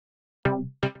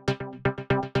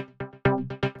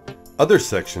Other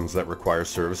sections that require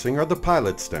servicing are the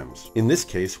pilot stems. In this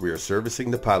case, we are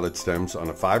servicing the pilot stems on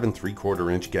a 5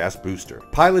 3/4 inch gas booster.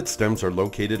 Pilot stems are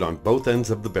located on both ends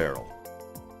of the barrel.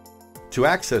 To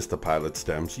access the pilot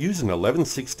stems, use an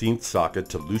 11/16 socket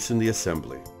to loosen the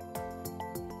assembly.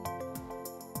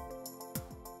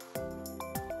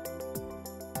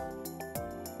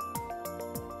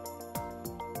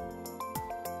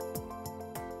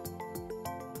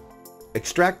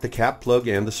 Extract the cap plug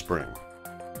and the spring.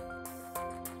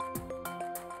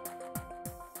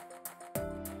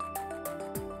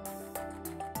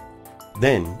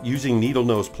 Then, using needle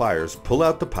nose pliers, pull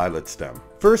out the pilot stem.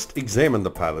 First, examine the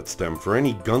pilot stem for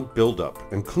any gunk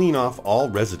buildup and clean off all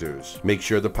residues. Make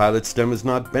sure the pilot stem is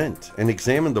not bent, and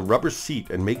examine the rubber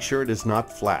seat and make sure it is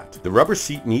not flat. The rubber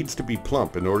seat needs to be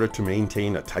plump in order to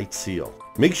maintain a tight seal.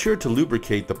 Make sure to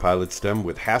lubricate the pilot stem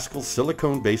with Haskel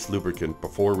silicone-based lubricant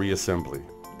before reassembly.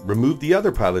 Remove the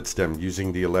other pilot stem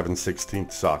using the 11/16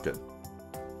 socket.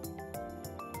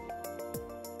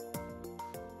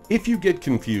 If you get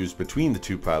confused between the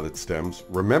two pilot stems,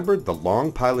 remember the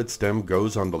long pilot stem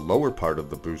goes on the lower part of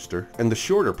the booster and the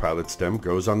shorter pilot stem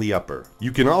goes on the upper.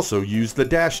 You can also use the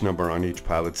dash number on each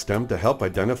pilot stem to help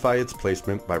identify its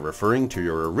placement by referring to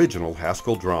your original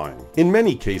Haskel drawing. In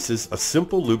many cases, a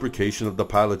simple lubrication of the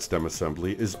pilot stem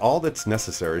assembly is all that's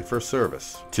necessary for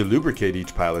service. To lubricate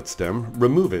each pilot stem,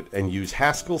 remove it and use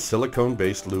Haskel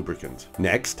silicone-based lubricant.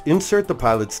 Next, insert the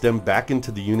pilot stem back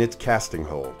into the unit's casting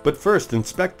hole, but first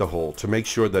inspect the hole to make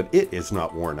sure that it is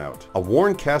not worn out. A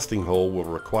worn casting hole will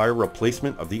require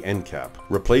replacement of the end cap.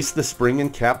 Replace the spring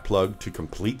and cap plug to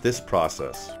complete this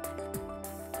process.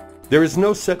 There is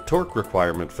no set torque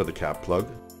requirement for the cap plug.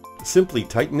 Simply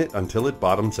tighten it until it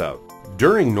bottoms out.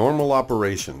 During normal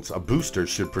operations, a booster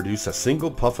should produce a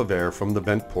single puff of air from the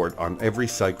vent port on every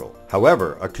cycle.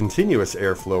 However, a continuous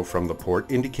airflow from the port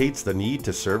indicates the need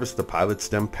to service the pilot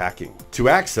stem packing. To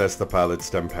access the pilot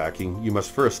stem packing, you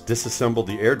must first disassemble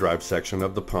the air drive section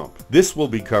of the pump. This will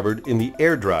be covered in the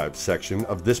air drive section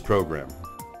of this program.